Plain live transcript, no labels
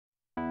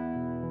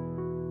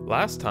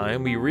Last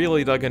time, we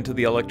really dug into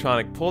the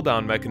electronic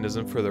pull-down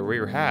mechanism for the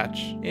rear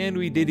hatch, and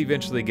we did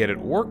eventually get it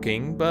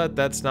working, but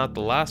that's not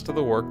the last of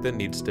the work that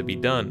needs to be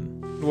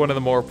done. One of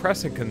the more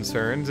pressing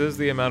concerns is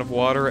the amount of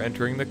water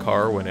entering the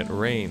car when it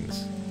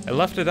rains. I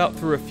left it out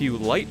through a few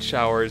light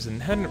showers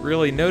and hadn't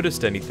really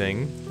noticed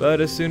anything, but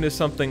as soon as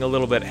something a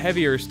little bit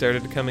heavier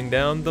started coming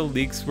down, the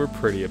leaks were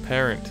pretty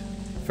apparent.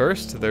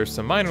 First, there's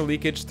some minor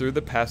leakage through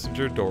the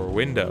passenger door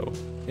window.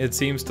 It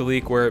seems to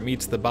leak where it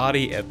meets the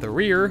body at the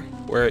rear,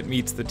 where it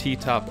meets the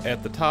T-top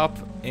at the top,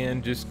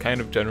 and just kind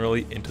of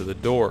generally into the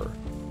door.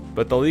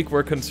 But the leak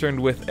we're concerned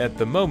with at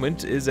the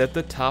moment is at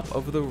the top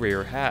of the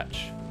rear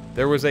hatch.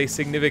 There was a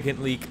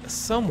significant leak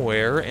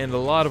somewhere, and a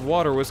lot of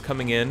water was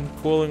coming in,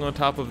 pooling on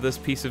top of this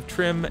piece of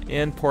trim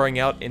and pouring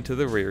out into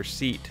the rear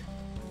seat.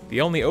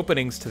 The only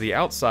openings to the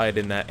outside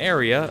in that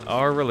area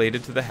are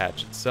related to the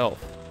hatch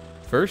itself.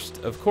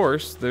 First, of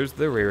course, there's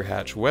the rear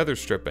hatch weather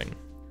stripping.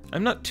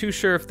 I'm not too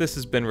sure if this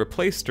has been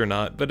replaced or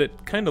not, but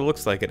it kinda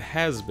looks like it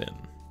has been.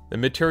 The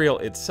material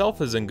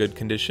itself is in good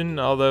condition,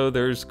 although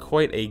there's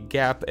quite a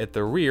gap at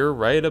the rear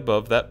right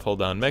above that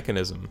pull-down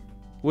mechanism,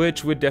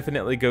 which would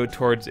definitely go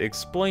towards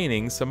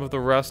explaining some of the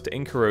rust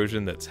and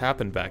corrosion that's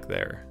happened back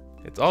there.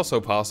 It's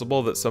also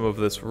possible that some of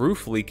this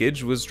roof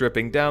leakage was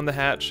dripping down the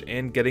hatch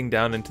and getting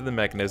down into the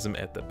mechanism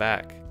at the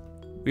back.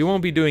 We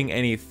won't be doing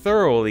any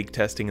thorough leak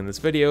testing in this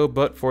video,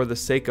 but for the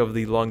sake of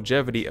the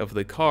longevity of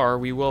the car,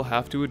 we will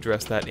have to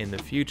address that in the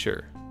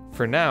future.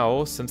 For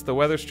now, since the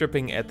weather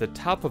stripping at the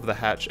top of the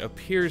hatch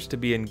appears to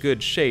be in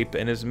good shape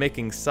and is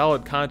making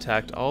solid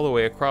contact all the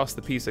way across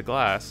the piece of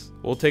glass,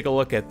 we'll take a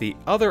look at the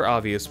other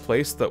obvious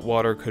place that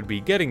water could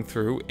be getting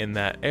through in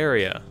that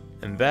area,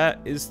 and that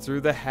is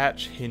through the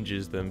hatch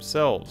hinges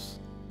themselves.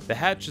 The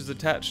hatch is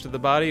attached to the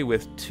body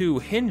with 2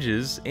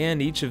 hinges,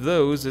 and each of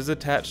those is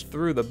attached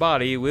through the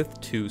body with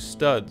 2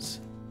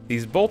 studs.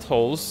 These bolt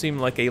holes seem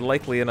like a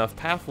likely enough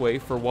pathway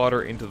for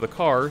water into the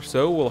car,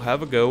 so we'll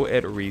have a go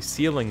at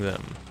resealing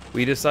them.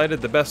 We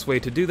decided the best way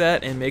to do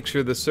that and make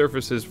sure the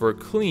surfaces were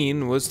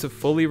clean was to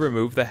fully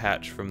remove the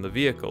hatch from the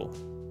vehicle.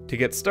 To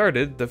get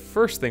started, the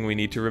first thing we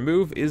need to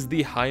remove is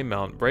the high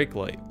mount brake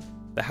light.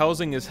 The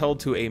housing is held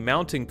to a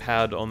mounting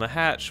pad on the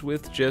hatch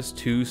with just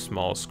 2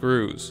 small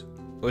screws.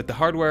 With the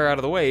hardware out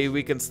of the way,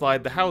 we can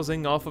slide the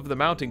housing off of the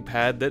mounting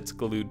pad that's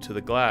glued to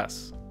the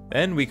glass.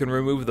 Then we can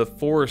remove the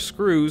 4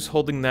 screws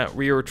holding that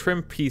rear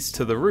trim piece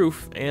to the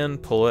roof and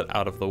pull it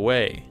out of the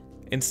way.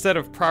 Instead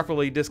of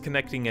properly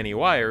disconnecting any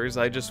wires,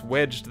 I just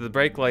wedged the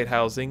brake light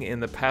housing in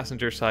the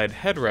passenger side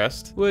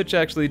headrest, which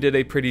actually did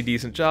a pretty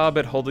decent job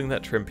at holding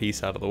that trim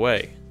piece out of the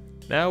way.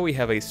 Now we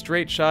have a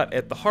straight shot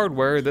at the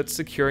hardware that's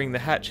securing the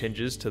hatch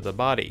hinges to the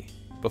body.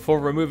 Before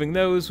removing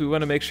those, we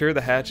want to make sure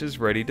the hatch is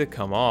ready to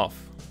come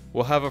off.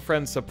 We'll have a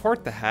friend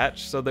support the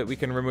hatch so that we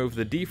can remove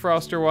the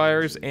defroster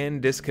wires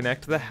and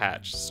disconnect the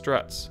hatch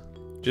struts.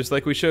 Just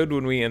like we showed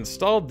when we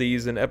installed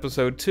these in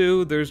episode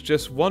 2, there's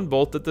just 1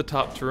 bolt at the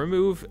top to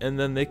remove, and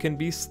then they can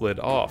be slid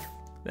off.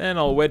 Then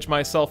I'll wedge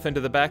myself into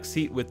the back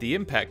seat with the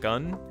impact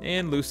gun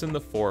and loosen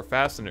the 4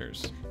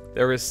 fasteners.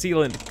 There is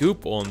sealant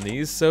goop on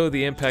these, so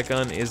the impact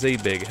gun is a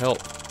big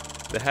help.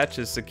 The hatch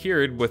is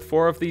secured with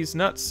 4 of these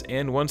nuts,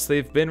 and once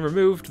they've been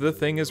removed, the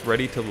thing is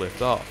ready to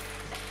lift off.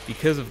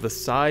 Because of the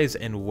size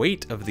and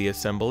weight of the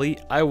assembly,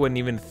 I wouldn't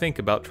even think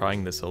about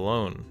trying this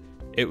alone.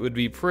 It would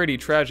be pretty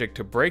tragic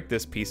to break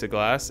this piece of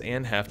glass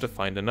and have to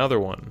find another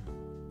one.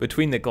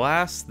 Between the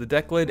glass, the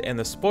deck lid, and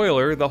the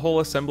spoiler, the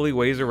whole assembly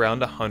weighs around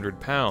 100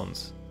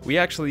 pounds. We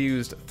actually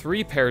used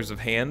 3 pairs of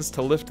hands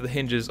to lift the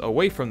hinges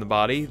away from the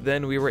body,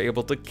 then we were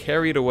able to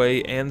carry it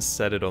away and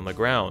set it on the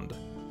ground.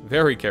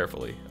 Very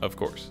carefully, of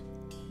course.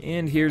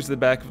 And here's the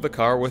back of the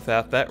car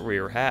without that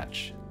rear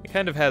hatch. It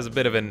kind of has a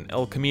bit of an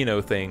El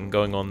Camino thing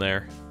going on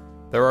there.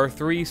 There are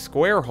 3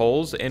 square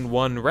holes and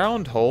 1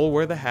 round hole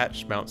where the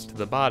hatch mounts to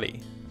the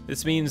body.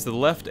 This means the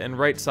left and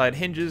right side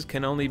hinges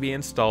can only be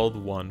installed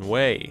one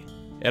way.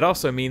 It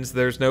also means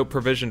there's no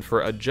provision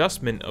for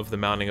adjustment of the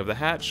mounting of the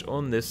hatch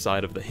on this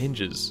side of the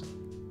hinges.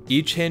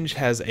 Each hinge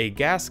has a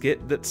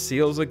gasket that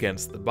seals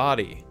against the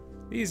body.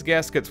 These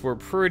gaskets were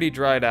pretty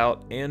dried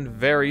out and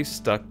very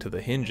stuck to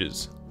the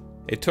hinges.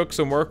 It took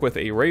some work with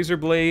a razor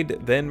blade,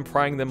 then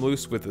prying them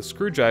loose with a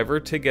screwdriver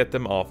to get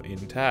them off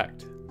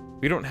intact.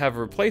 We don't have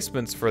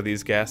replacements for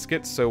these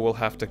gaskets, so we'll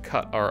have to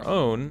cut our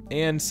own,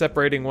 and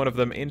separating one of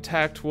them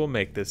intact will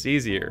make this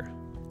easier.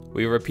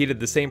 We repeated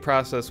the same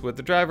process with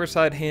the driver's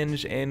side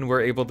hinge, and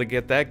were able to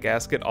get that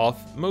gasket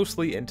off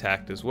mostly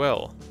intact as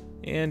well.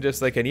 And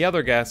just like any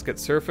other gasket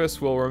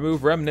surface, we'll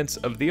remove remnants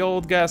of the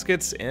old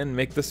gaskets and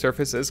make the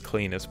surface as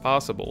clean as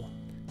possible.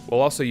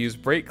 We'll also use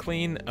brake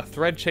clean, a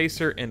thread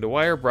chaser, and a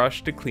wire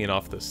brush to clean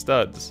off the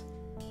studs.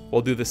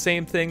 We'll do the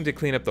same thing to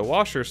clean up the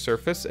washer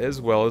surface as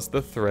well as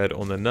the thread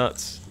on the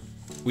nuts.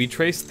 We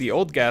traced the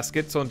old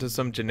gaskets onto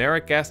some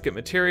generic gasket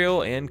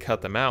material and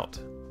cut them out.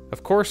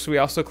 Of course, we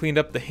also cleaned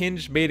up the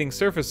hinge mating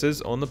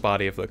surfaces on the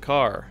body of the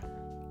car.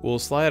 We'll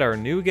slide our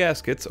new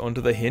gaskets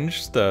onto the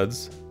hinge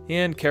studs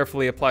and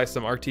carefully apply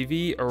some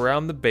RTV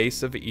around the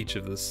base of each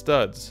of the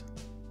studs.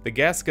 The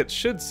gaskets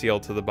should seal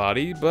to the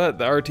body, but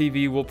the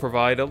RTV will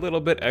provide a little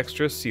bit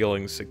extra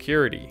sealing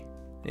security.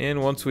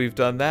 And once we've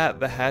done that,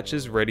 the hatch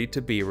is ready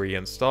to be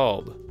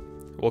reinstalled.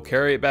 We'll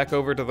carry it back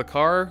over to the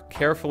car,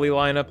 carefully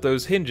line up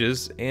those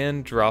hinges,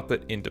 and drop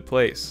it into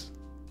place.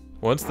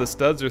 Once the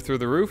studs are through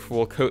the roof,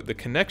 we'll coat the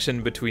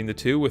connection between the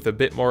two with a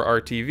bit more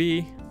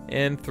RTV,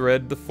 and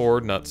thread the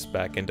 4 nuts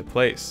back into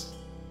place.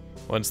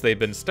 Once they've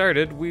been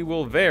started, we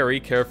will very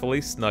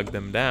carefully snug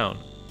them down.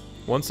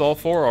 Once all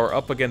 4 are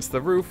up against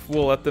the roof,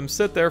 we'll let them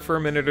sit there for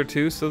a minute or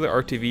two so the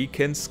RTV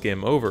can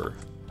skim over.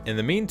 In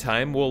the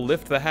meantime, we'll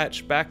lift the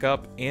hatch back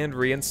up and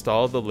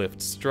reinstall the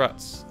lift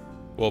struts.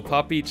 We'll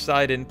pop each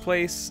side in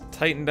place,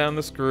 tighten down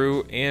the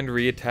screw, and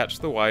reattach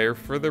the wire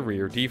for the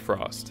rear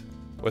defrost.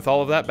 With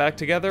all of that back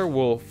together,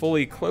 we'll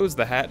fully close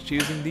the hatch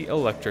using the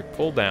electric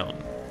pull down.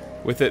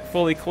 With it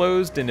fully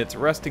closed in its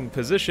resting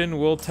position,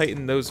 we'll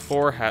tighten those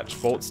 4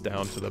 hatch bolts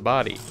down to the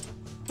body.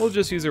 We'll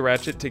just use a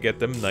ratchet to get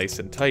them nice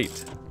and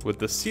tight. With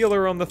the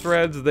sealer on the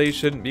threads, they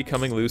shouldn't be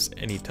coming loose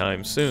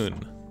anytime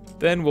soon.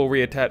 Then we'll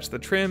reattach the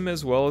trim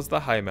as well as the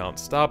high mount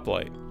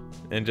stoplight.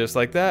 And just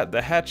like that,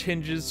 the hatch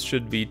hinges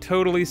should be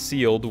totally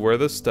sealed where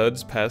the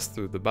studs pass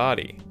through the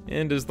body.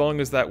 And as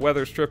long as that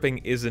weather stripping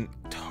isn't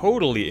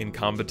totally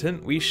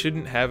incompetent, we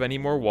shouldn't have any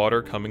more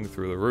water coming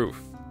through the roof.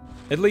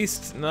 At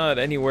least not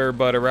anywhere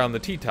but around the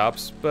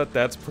T-tops, but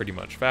that's pretty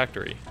much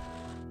factory.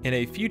 In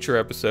a future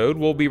episode,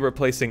 we'll be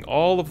replacing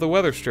all of the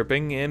weather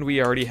stripping, and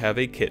we already have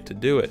a kit to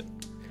do it.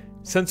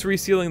 Since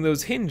resealing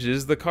those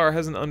hinges, the car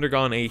hasn't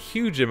undergone a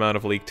huge amount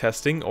of leak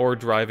testing or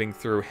driving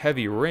through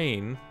heavy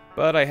rain,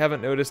 but I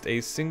haven't noticed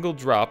a single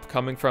drop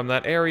coming from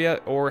that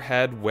area or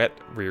had wet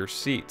rear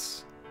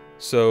seats.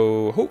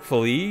 So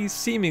hopefully,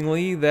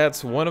 seemingly,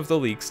 that's one of the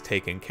leaks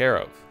taken care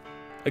of.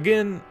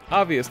 Again,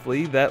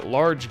 obviously, that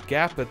large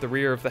gap at the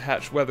rear of the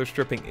hatch weather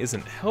stripping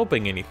isn't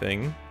helping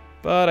anything,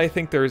 but I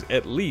think there's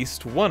at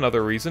least one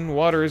other reason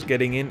water is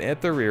getting in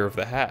at the rear of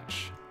the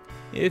hatch.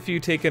 If you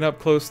take an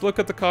up-close look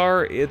at the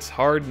car, it's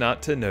hard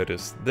not to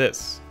notice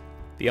this.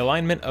 The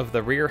alignment of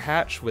the rear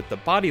hatch with the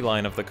body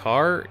line of the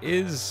car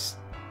is,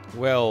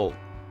 well,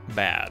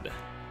 bad.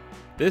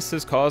 This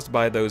is caused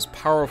by those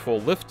powerful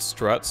lift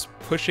struts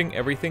pushing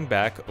everything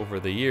back over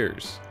the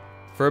years.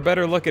 For a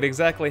better look at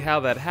exactly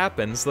how that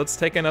happens, let's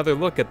take another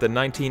look at the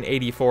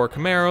 1984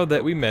 Camaro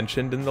that we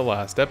mentioned in the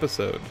last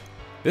episode.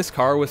 This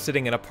car was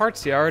sitting in a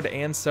parts yard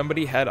and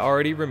somebody had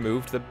already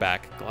removed the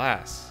back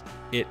glass.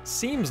 It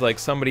seems like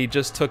somebody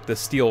just took the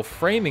steel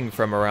framing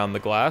from around the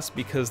glass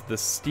because the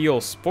steel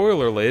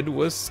spoiler lid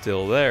was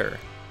still there.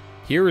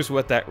 Here's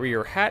what that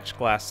rear hatch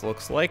glass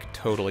looks like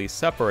totally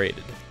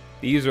separated.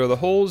 These are the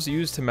holes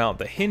used to mount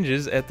the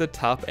hinges at the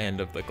top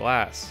end of the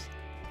glass.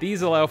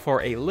 These allow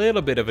for a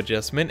little bit of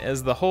adjustment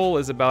as the hole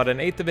is about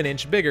 1/8 of an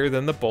inch bigger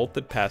than the bolt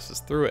that passes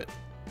through it.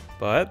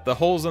 But the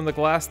holes in the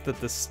glass that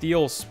the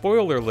steel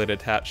spoiler lid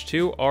attached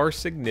to are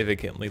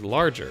significantly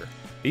larger.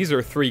 These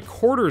are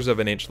 3/4 of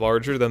an inch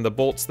larger than the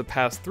bolts that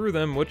pass through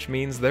them, which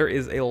means there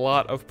is a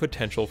lot of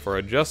potential for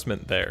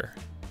adjustment there.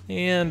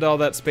 And all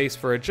that space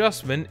for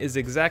adjustment is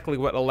exactly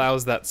what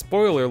allows that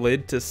spoiler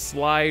lid to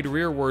slide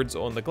rearwards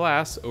on the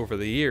glass over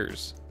the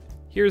years.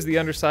 Here's the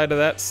underside of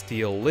that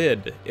steel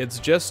lid. It's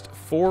just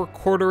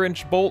 4/4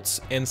 inch bolts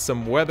and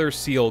some weather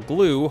seal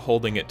glue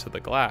holding it to the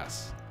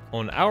glass.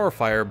 On our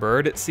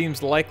Firebird, it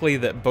seems likely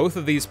that both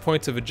of these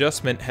points of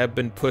adjustment have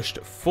been pushed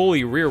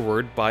fully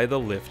rearward by the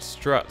lift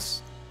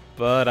struts.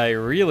 But I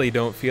really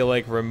don't feel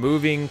like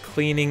removing,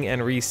 cleaning,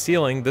 and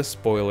resealing the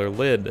spoiler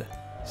lid.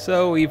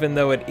 So even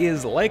though it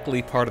is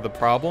likely part of the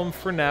problem,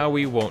 for now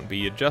we won't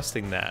be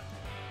adjusting that.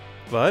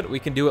 But we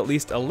can do at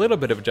least a little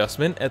bit of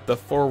adjustment at the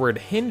forward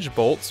hinge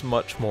bolts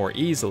much more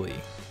easily.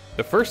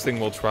 The first thing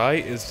we'll try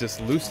is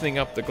just loosening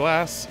up the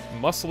glass,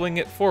 muscling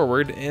it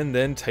forward, and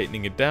then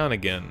tightening it down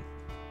again.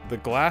 The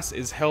glass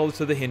is held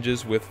to the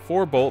hinges with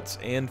 4 bolts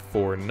and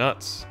 4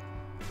 nuts.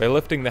 By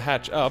lifting the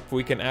hatch up,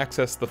 we can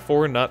access the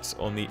 4 nuts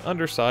on the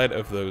underside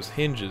of those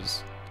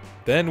hinges.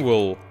 Then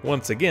we'll,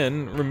 once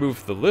again,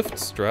 remove the lift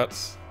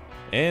struts,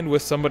 and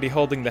with somebody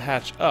holding the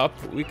hatch up,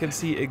 we can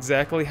see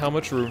exactly how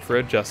much room for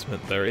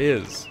adjustment there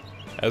is.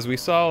 As we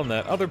saw on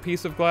that other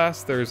piece of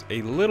glass, there's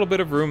a little bit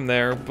of room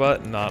there,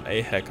 but not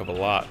a heck of a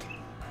lot.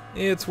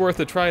 It's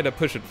worth a try to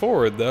push it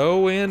forward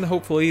though, and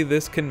hopefully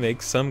this can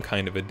make some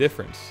kind of a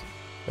difference.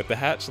 With the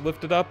hatch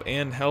lifted up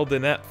and held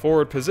in that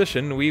forward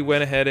position, we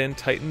went ahead and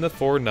tightened the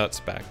 4 nuts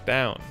back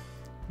down.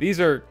 These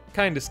are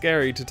kinda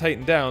scary to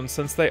tighten down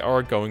since they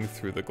are going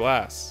through the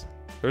glass.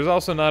 There's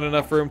also not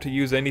enough room to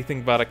use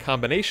anything but a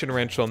combination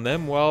wrench on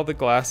them while the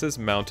glass is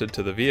mounted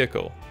to the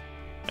vehicle.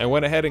 I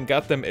went ahead and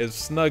got them as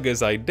snug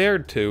as I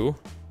dared to,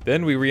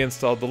 then we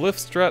reinstalled the lift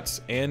struts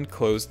and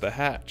closed the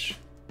hatch.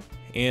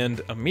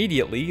 And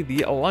immediately,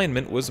 the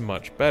alignment was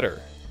much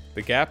better.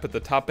 The gap at the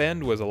top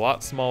end was a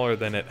lot smaller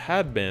than it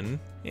had been,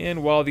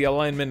 and while the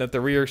alignment at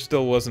the rear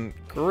still wasn't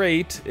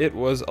great, it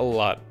was a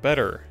lot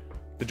better.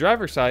 The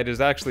driver's side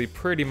is actually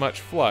pretty much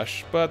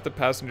flush, but the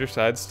passenger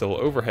side still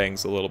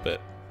overhangs a little bit.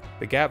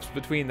 The gaps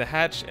between the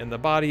hatch and the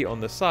body on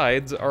the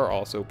sides are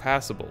also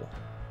passable.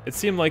 It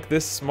seemed like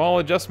this small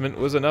adjustment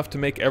was enough to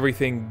make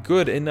everything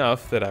good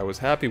enough that I was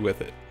happy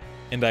with it.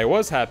 And I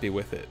was happy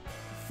with it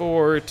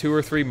for 2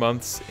 or 3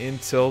 months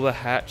until the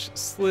hatch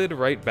slid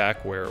right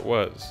back where it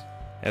was.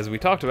 As we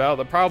talked about,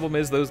 the problem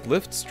is those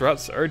lift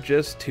struts are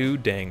just too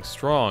dang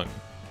strong.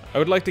 I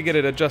would like to get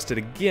it adjusted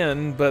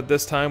again, but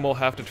this time we'll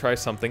have to try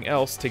something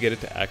else to get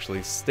it to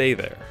actually stay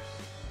there.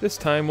 This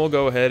time we'll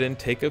go ahead and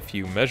take a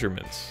few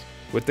measurements.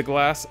 With the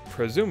glass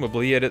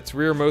presumably at its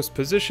rearmost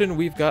position,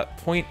 we've got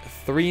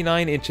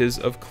 0.39 inches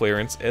of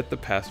clearance at the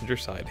passenger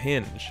side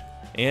hinge.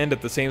 And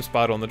at the same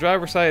spot on the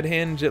driver's side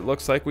hinge, it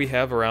looks like we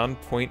have around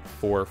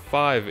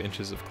 0.45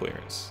 inches of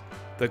clearance.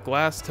 The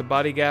glass to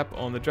body gap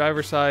on the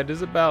driver's side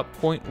is about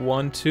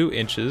 0.12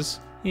 inches,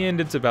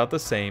 and it's about the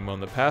same on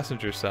the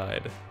passenger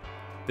side.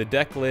 The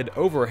deck lid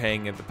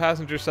overhang at the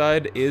passenger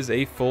side is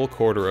a full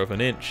 1/4 of an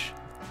inch.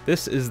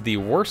 This is the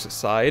worst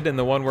side and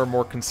the one we're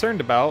more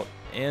concerned about,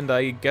 and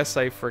I guess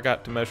I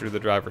forgot to measure the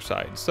driver's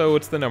side, so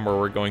it's the number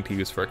we're going to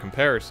use for a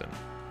comparison.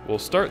 We'll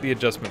start the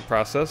adjustment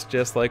process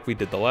just like we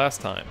did the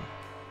last time.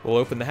 We'll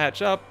open the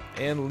hatch up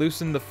and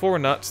loosen the 4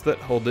 nuts that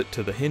hold it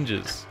to the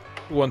hinges.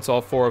 Once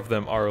all 4 of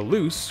them are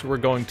loose, we're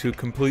going to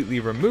completely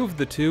remove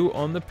the 2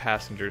 on the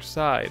passenger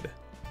side.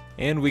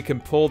 And we can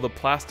pull the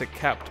plastic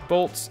capped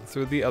bolts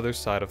through the other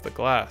side of the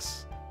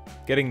glass.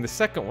 Getting the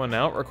second one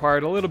out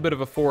required a little bit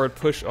of a forward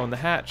push on the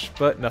hatch,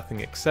 but nothing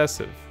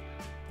excessive.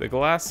 The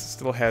glass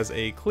still has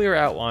a clear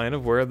outline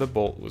of where the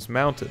bolt was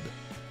mounted.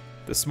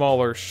 The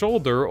smaller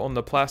shoulder on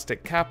the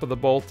plastic cap of the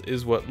bolt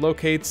is what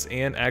locates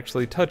and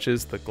actually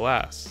touches the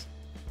glass.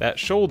 That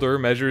shoulder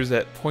measures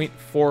at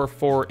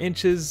 0.44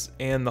 inches,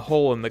 and the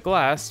hole in the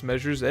glass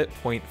measures at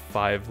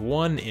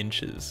 0.51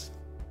 inches.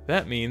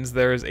 That means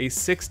there is a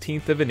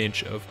 1/16 of an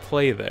inch of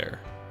play there.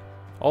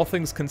 All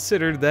things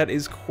considered, that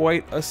is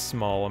quite a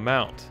small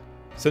amount.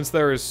 Since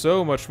there is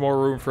so much more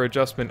room for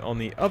adjustment on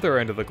the other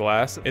end of the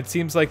glass, it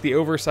seems like the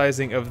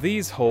oversizing of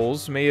these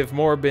holes may have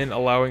more been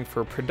allowing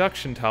for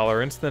production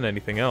tolerance than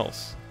anything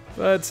else.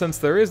 But since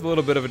there is a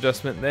little bit of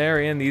adjustment there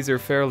and these are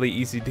fairly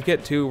easy to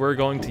get to, we're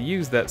going to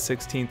use that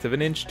 1/16 of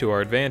an inch to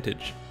our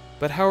advantage.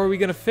 But how are we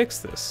going to fix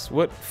this?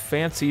 What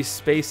fancy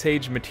space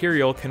age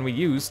material can we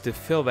use to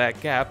fill that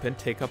gap and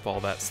take up all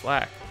that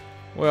slack?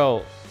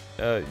 Well,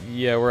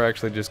 yeah, we're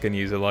actually just going to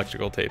use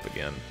electrical tape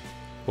again.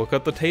 We'll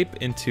cut the tape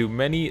into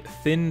many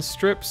thin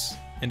strips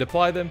and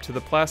apply them to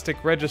the plastic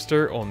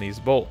register on these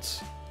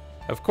bolts.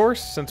 Of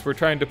course, since we're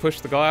trying to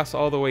push the glass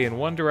all the way in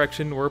one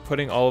direction, we're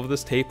putting all of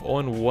this tape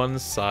on one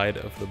side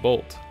of the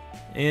bolt.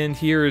 And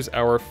here's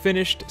our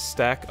finished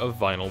stack of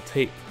vinyl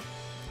tape.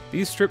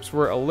 These strips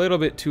were a little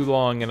bit too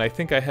long and I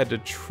think I had to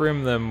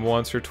trim them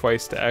once or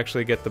twice to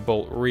actually get the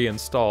bolt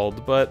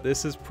reinstalled, but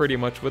this is pretty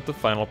much what the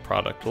final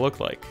product looked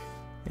like.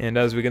 And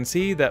as we can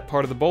see, that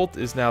part of the bolt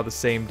is now the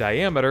same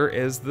diameter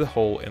as the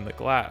hole in the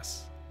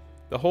glass.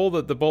 The hole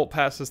that the bolt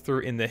passes through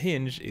in the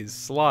hinge is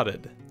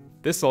slotted.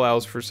 This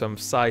allows for some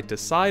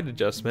side-to-side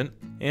adjustment,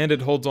 and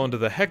it holds onto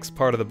the hex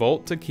part of the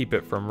bolt to keep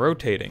it from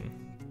rotating.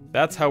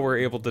 That's how we're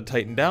able to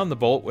tighten down the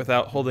bolt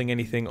without holding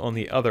anything on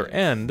the other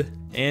end,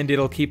 and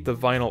it'll keep the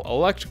vinyl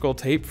electrical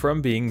tape from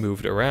being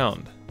moved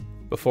around.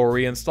 Before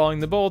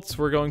reinstalling the bolts,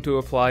 we're going to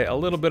apply a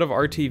little bit of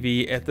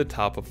RTV at the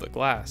top of the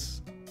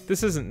glass.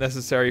 This isn't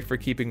necessary for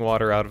keeping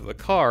water out of the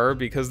car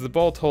because the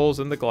bolt holes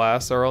in the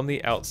glass are on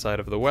the outside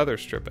of the weather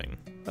stripping.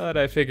 But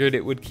I figured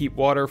it would keep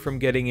water from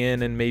getting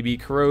in and maybe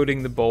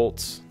corroding the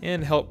bolts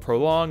and help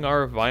prolong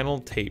our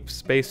vinyl tape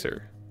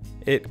spacer.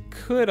 It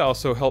could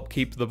also help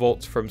keep the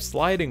bolts from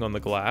sliding on the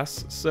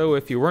glass, so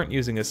if you weren't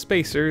using a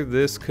spacer,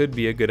 this could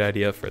be a good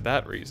idea for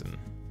that reason.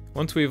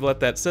 Once we've let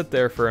that sit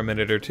there for a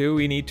minute or two,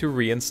 we need to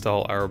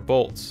reinstall our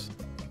bolts.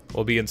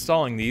 We'll be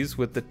installing these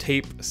with the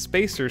tape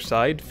spacer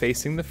side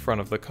facing the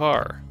front of the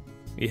car.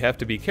 You have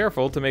to be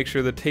careful to make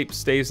sure the tape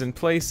stays in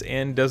place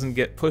and doesn't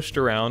get pushed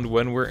around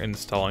when we're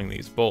installing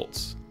these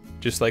bolts.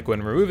 Just like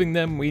when removing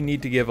them, we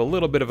need to give a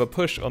little bit of a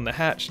push on the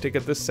hatch to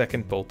get the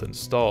second bolt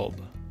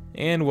installed.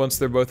 And once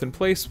they're both in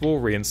place, we'll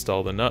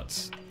reinstall the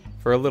nuts.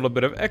 For a little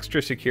bit of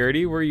extra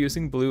security, we're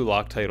using blue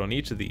Loctite on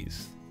each of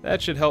these.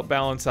 That should help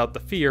balance out the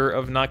fear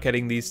of not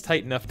getting these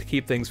tight enough to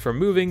keep things from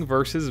moving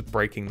versus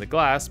breaking the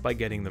glass by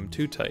getting them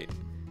too tight.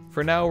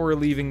 For now, we're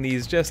leaving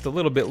these just a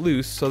little bit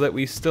loose so that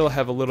we still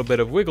have a little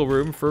bit of wiggle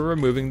room for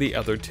removing the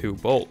other 2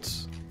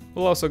 bolts.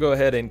 We'll also go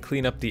ahead and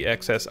clean up the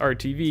excess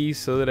RTV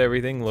so that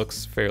everything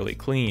looks fairly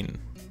clean.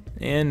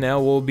 And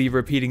now we'll be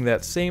repeating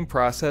that same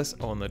process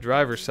on the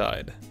driver's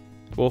side.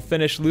 We'll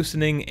finish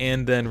loosening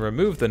and then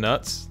remove the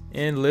nuts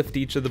and lift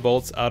each of the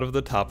bolts out of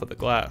the top of the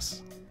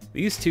glass.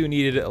 These 2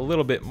 needed a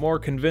little bit more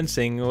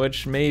convincing,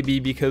 which may be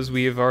because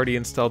we have already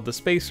installed the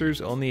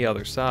spacers on the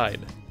other side.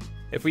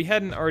 If we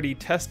hadn't already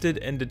tested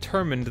and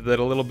determined that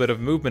a little bit of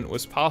movement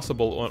was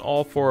possible on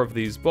all 4 of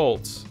these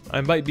bolts,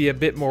 I might be a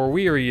bit more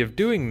weary of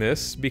doing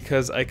this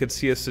because I could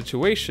see a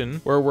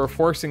situation where we're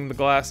forcing the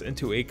glass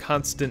into a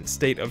constant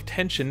state of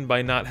tension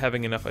by not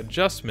having enough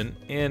adjustment,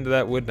 and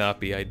that would not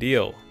be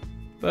ideal.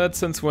 But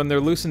since when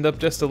they're loosened up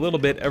just a little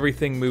bit,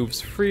 everything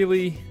moves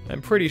freely,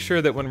 I'm pretty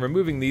sure that when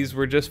removing these,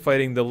 we're just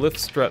fighting the lift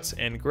struts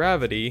and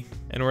gravity,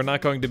 and we're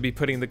not going to be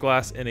putting the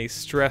glass in a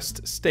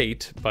stressed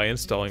state by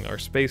installing our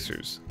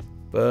spacers.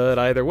 But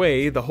either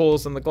way, the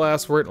holes in the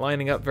glass weren't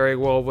lining up very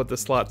well with the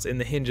slots in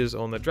the hinges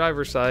on the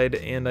driver's side,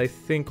 and I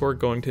think we're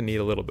going to need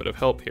a little bit of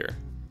help here.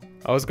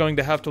 I was going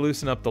to have to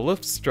loosen up the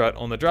lift strut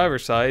on the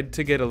driver's side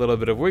to get a little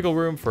bit of wiggle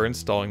room for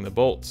installing the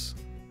bolts.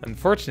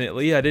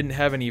 Unfortunately, I didn't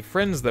have any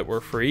friends that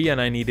were free,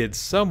 and I needed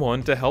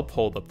someone to help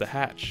hold up the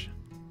hatch.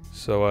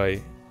 So I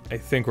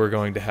think we're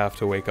going to have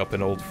to wake up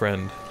an old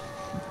friend.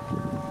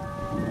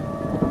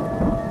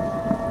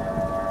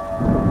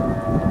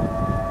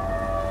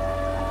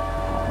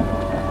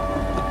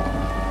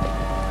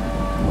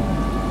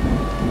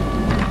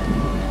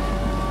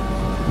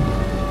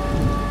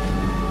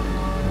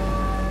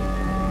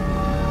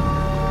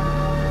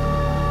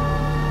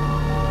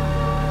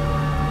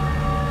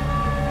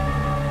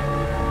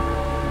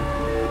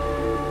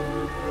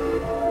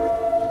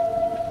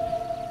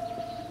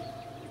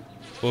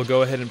 We'll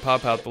go ahead and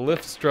pop out the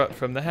lift strut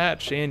from the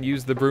hatch and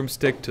use the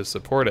broomstick to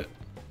support it.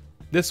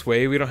 This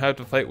way we don't have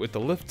to fight with the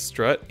lift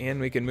strut, and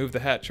we can move the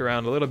hatch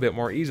around a little bit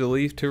more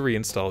easily to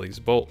reinstall these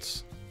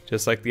bolts.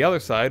 Just like the other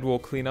side, we'll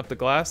clean up the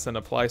glass and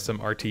apply some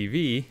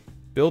RTV,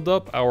 build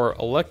up our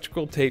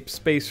electrical tape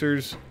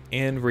spacers,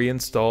 and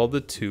reinstall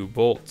the 2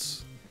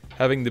 bolts.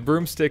 Having the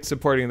broomstick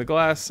supporting the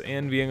glass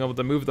and being able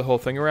to move the whole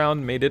thing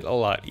around made it a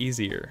lot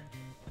easier.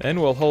 Then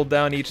we'll hold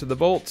down each of the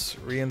bolts,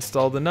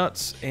 reinstall the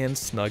nuts, and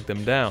snug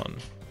them down.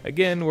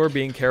 Again, we're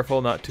being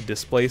careful not to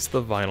displace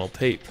the vinyl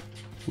tape.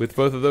 With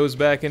both of those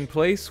back in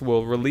place,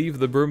 we'll relieve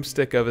the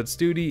broomstick of its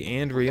duty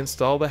and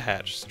reinstall the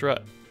hatch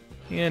strut.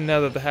 And now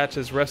that the hatch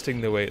is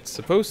resting the way it's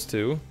supposed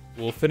to,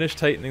 we'll finish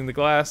tightening the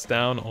glass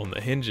down on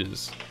the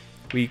hinges.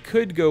 We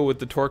could go with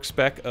the torque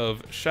spec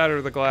of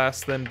shatter the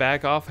glass, then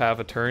back off half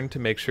a turn to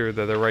make sure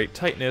they're the right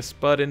tightness,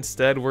 but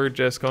instead we're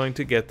just going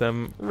to get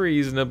them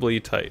reasonably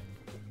tight.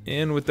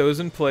 And with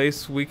those in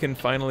place, we can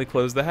finally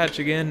close the hatch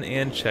again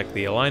and check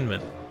the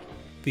alignment.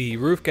 The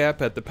roof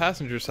gap at the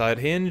passenger side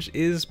hinge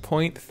is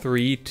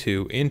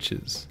 0.32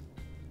 inches.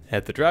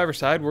 At the driver's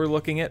side, we're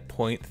looking at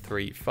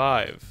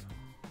 0.35.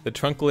 The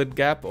trunk lid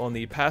gap on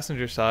the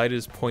passenger side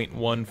is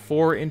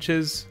 0.14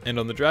 inches, and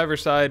on the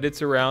driver's side,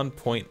 it's around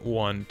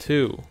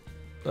 0.12.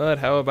 But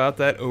how about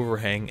that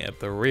overhang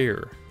at the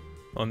rear?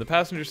 On the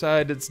passenger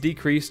side, it's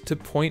decreased to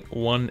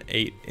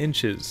 0.18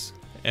 inches.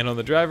 And on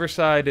the driver's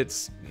side,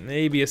 it's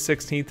maybe a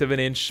 1/16 of an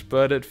inch,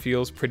 but it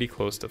feels pretty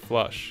close to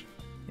flush.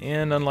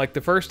 And unlike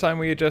the first time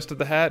we adjusted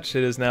the hatch,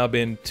 it has now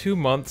been 2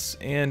 months,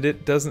 and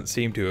it doesn't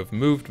seem to have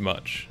moved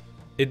much.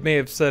 It may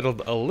have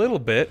settled a little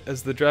bit,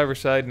 as the driver's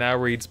side now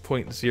reads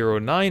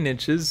 0.09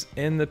 inches,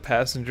 and the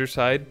passenger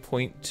side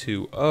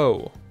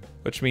 0.20.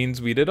 Which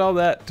means we did all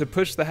that to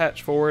push the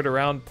hatch forward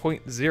around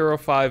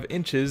 0.05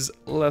 inches,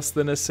 less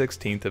than a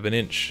 1/16 of an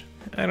inch.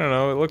 I don't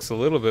know, it looks a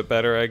little bit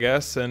better, I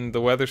guess, and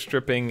the weather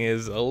stripping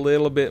is a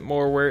little bit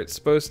more where it's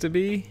supposed to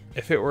be.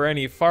 If it were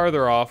any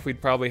farther off,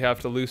 we'd probably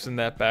have to loosen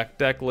that back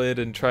deck lid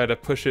and try to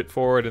push it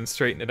forward and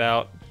straighten it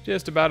out,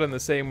 just about in the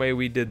same way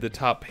we did the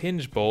top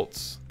hinge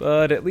bolts.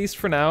 But at least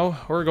for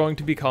now, we're going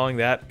to be calling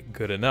that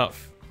good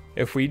enough.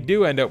 If we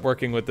do end up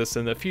working with this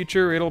in the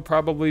future, it'll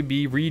probably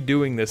be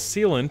redoing the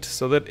sealant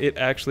so that it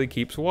actually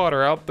keeps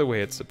water out the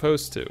way it's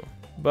supposed to.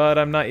 But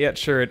I'm not yet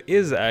sure it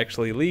is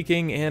actually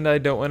leaking, and I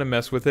don't want to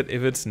mess with it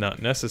if it's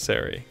not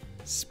necessary.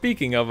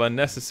 Speaking of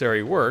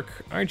unnecessary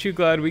work, aren't you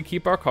glad we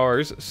keep our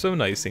cars so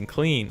nice and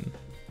clean?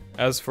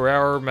 As for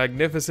our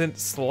magnificent,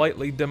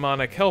 slightly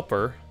demonic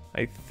helper,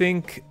 I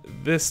think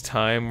this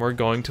time we're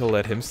going to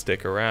let him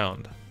stick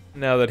around.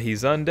 Now that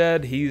he's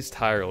undead, he's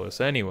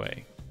tireless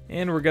anyway.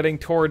 And we're getting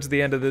towards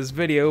the end of this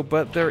video,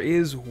 but there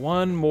is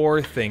one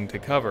more thing to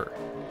cover.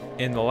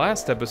 In the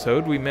last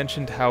episode, we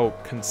mentioned how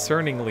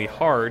concerningly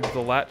hard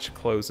the latch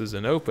closes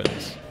and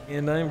opens,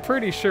 and I'm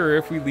pretty sure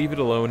if we leave it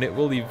alone it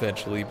will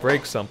eventually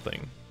break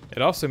something.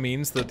 It also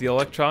means that the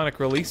electronic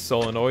release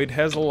solenoid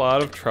has a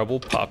lot of trouble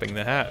popping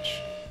the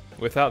hatch.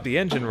 Without the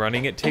engine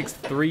running, it takes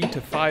 3 to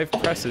 5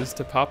 presses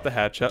to pop the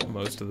hatch up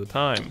most of the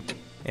time.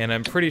 And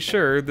I'm pretty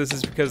sure this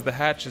is because the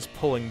hatch is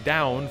pulling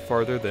down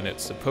farther than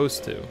it's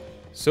supposed to.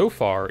 So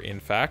far,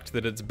 in fact,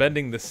 that it's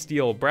bending the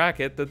steel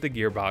bracket that the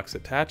gearbox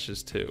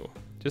attaches to.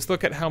 Just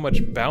look at how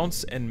much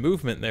bounce and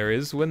movement there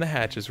is when the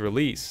hatch is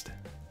released.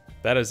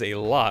 That is a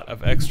lot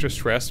of extra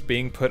stress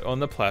being put on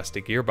the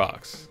plastic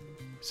gearbox.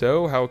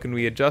 So how can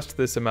we adjust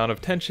this amount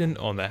of tension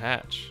on the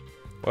hatch?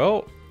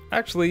 Well,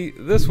 actually,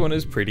 this one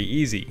is pretty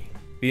easy.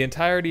 The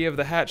entirety of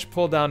the hatch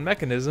pull-down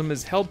mechanism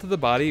is held to the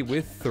body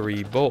with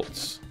 3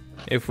 bolts.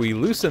 If we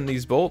loosen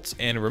these bolts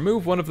and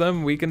remove one of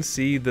them, we can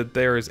see that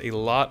there is a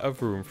lot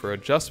of room for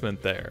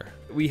adjustment there.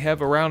 We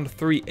have around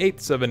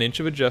 3/8 of an inch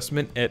of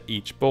adjustment at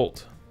each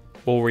bolt.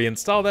 We'll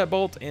reinstall that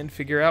bolt and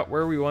figure out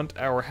where we want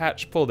our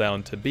hatch pull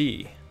down to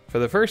be. For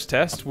the first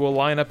test, we'll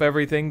line up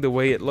everything the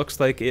way it looks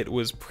like it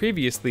was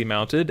previously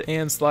mounted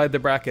and slide the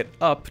bracket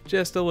up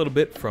just a little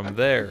bit from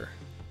there.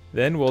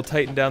 Then we'll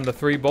tighten down the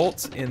 3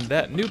 bolts in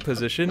that new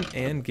position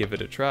and give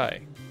it a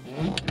try.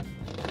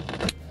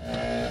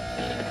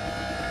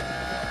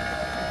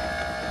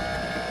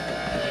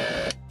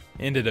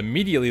 And it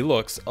immediately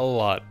looks a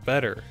lot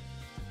better.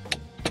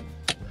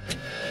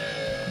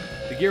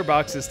 The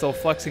gearbox is still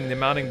flexing the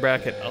mounting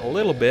bracket a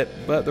little bit,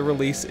 but the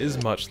release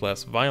is much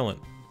less violent.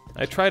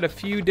 I tried a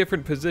few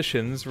different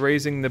positions,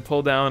 raising the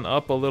pull down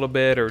up a little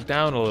bit or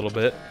down a little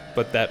bit,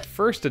 but that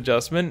first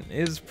adjustment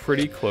is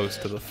pretty close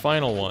to the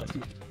final one.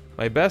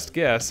 My best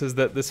guess is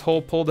that this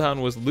whole pull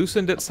down was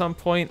loosened at some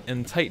point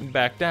and tightened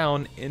back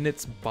down in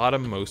its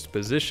bottommost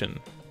position.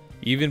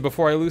 Even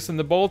before I loosened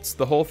the bolts,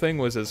 the whole thing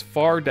was as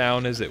far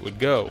down as it would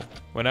go.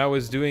 When I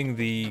was doing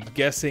the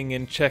guessing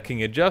and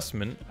checking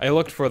adjustment, I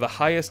looked for the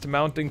highest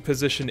mounting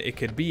position it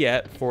could be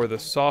at for the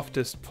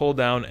softest pull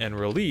down and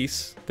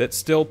release that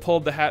still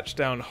pulled the hatch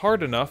down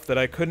hard enough that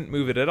I couldn't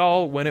move it at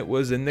all when it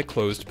was in the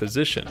closed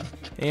position.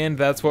 And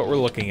that's what we're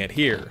looking at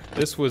here.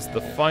 This was the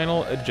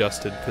final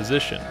adjusted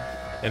position.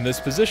 In this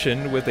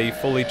position, with a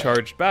fully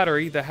charged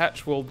battery, the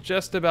hatch will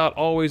just about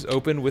always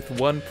open with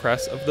one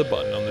press of the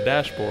button on the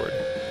dashboard.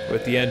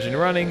 With the engine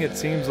running, it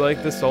seems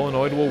like the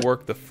solenoid will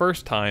work the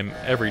first time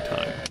every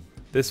time.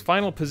 This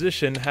final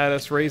position had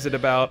us raise it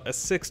about a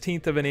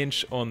 1/16 of an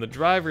inch on the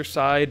driver's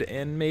side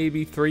and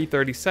maybe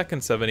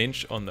 3/32 of an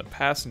inch on the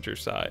passenger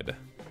side.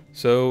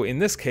 So in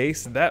this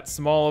case, that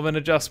small of an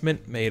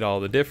adjustment made all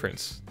the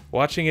difference.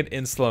 Watching it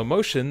in slow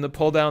motion, the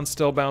pull down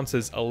still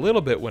bounces a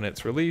little bit when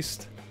it's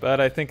released, but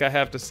I think I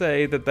have to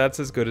say that that's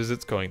as good as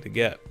it's going to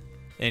get.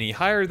 Any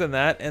higher than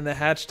that and the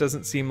hatch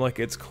doesn't seem like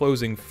it's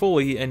closing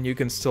fully and you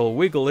can still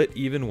wiggle it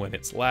even when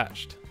it's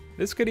latched.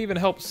 This could even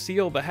help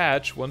seal the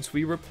hatch once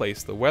we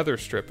replace the weather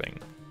stripping.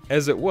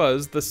 As it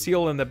was, the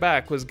seal in the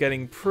back was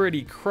getting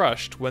pretty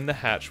crushed when the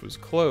hatch was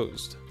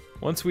closed.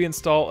 Once we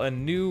install a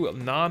new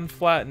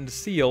non-flattened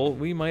seal,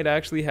 we might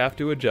actually have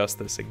to adjust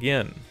this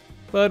again.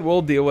 But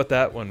we'll deal with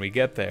that when we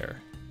get there.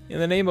 In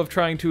the name of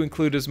trying to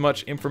include as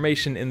much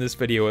information in this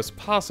video as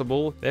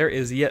possible, there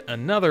is yet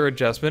another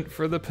adjustment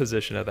for the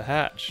position of the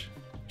hatch.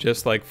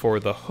 Just like for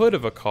the hood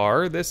of a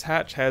car, this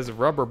hatch has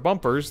rubber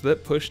bumpers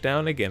that push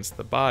down against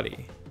the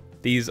body.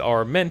 These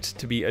are meant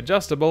to be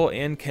adjustable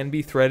and can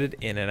be threaded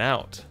in and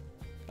out.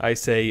 I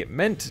say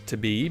meant to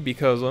be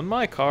because on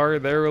my car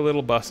they're a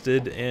little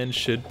busted and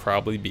should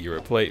probably be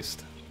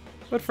replaced.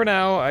 But for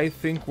now, I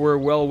think we're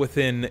well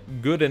within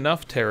good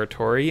enough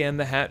territory and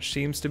the hatch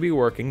seems to be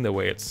working the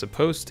way it's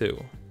supposed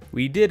to.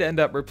 We did end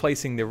up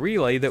replacing the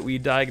relay that we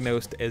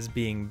diagnosed as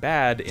being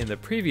bad in the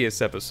previous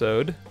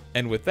episode,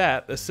 and with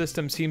that, the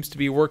system seems to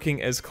be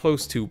working as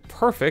close to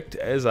perfect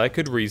as I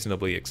could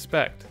reasonably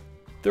expect.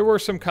 There were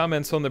some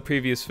comments on the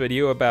previous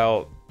video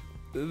about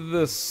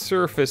the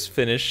surface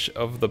finish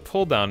of the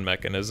pull-down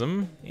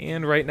mechanism,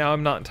 and right now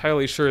I'm not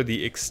entirely sure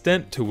the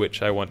extent to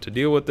which I want to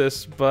deal with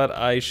this, but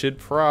I should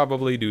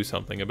probably do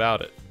something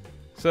about it.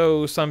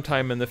 So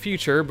sometime in the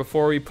future,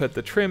 before we put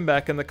the trim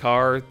back in the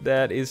car,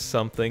 that is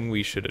something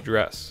we should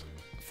address.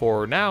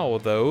 For now,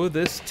 though,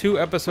 this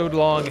 2-episode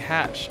long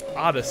hatch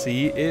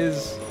odyssey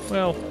is,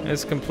 well,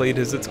 as complete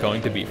as it's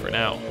going to be for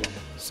now.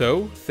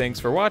 So, thanks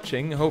for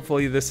watching.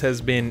 Hopefully this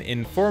has been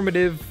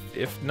informative,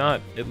 if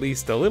not at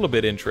least a little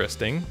bit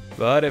interesting.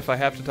 But if I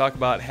have to talk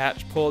about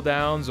hatch pull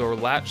downs or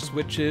latch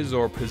switches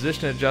or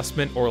position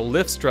adjustment or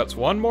lift struts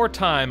one more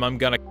time, I'm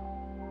gonna